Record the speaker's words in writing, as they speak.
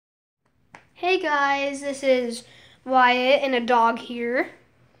Hey guys, this is Wyatt and a dog here,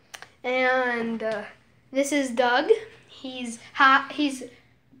 and this is Doug. He's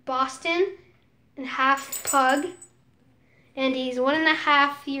Boston and half pug, and he's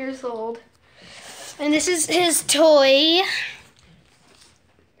 1.5 years old. And this is his toy.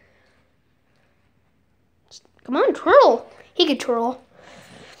 Come on, twirl. He could twirl.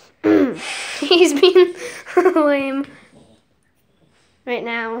 He's being lame right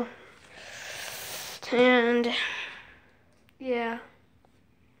now. And yeah.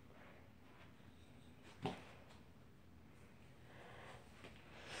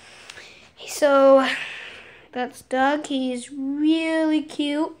 So that's Doug. He's really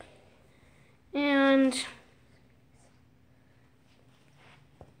cute. And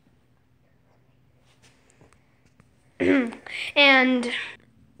and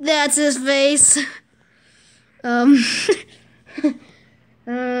that's his face. Yeah.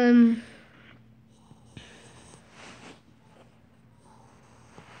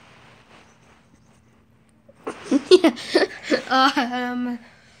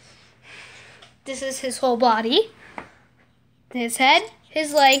 This is his whole body. His head,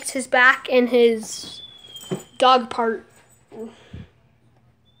 his legs, his back, and his dog part.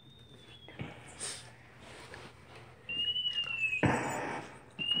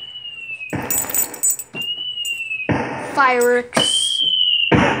 Fireworks.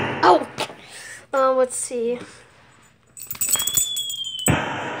 Oh! Let's see.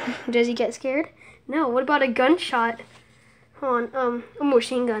 Does he get scared? No, what about a gunshot? Hold on, a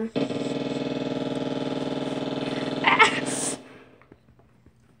machine gun.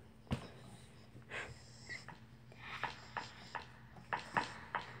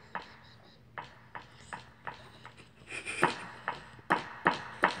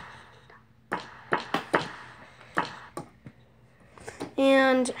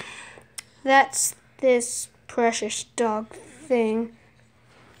 And that's this precious dog thing.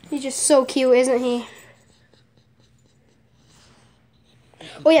 He's just so cute, isn't he?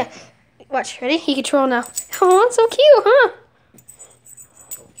 Oh yeah, watch, ready? He can twirl now. Oh, it's so cute, huh?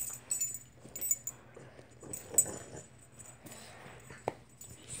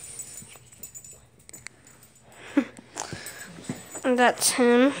 And that's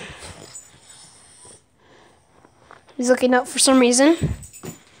him. He's looking up for some reason.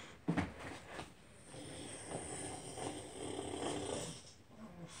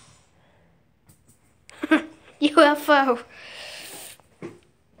 UFO.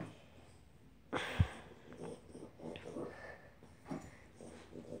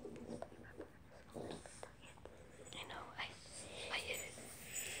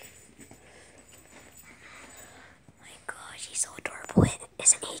 He's so adorable,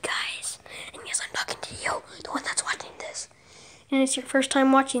 isn't he, guys? And yes, I'm talking to you, the one that's watching this. And it's your first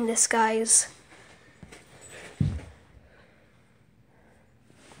time watching this, guys.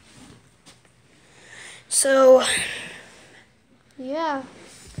 So, yeah.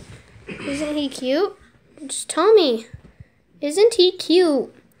 Isn't he cute? Just tell me. Isn't he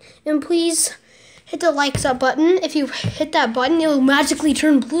cute? And please hit the likes up button. If you hit that button, it'll magically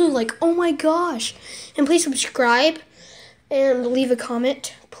turn blue, like, oh my gosh. And please subscribe. And leave a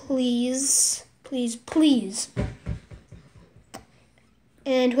comment, please, please, please.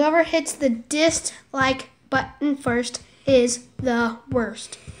 And whoever hits the dislike button first is the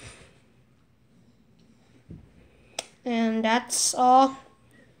worst. And that's all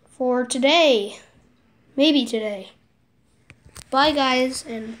for today. Maybe today. Bye, guys,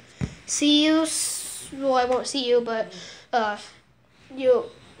 and see you. Well, I won't see you, but you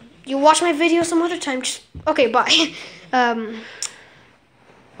watch my video some other time. Just okay. Bye. Bye.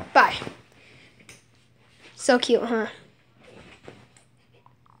 So cute, huh?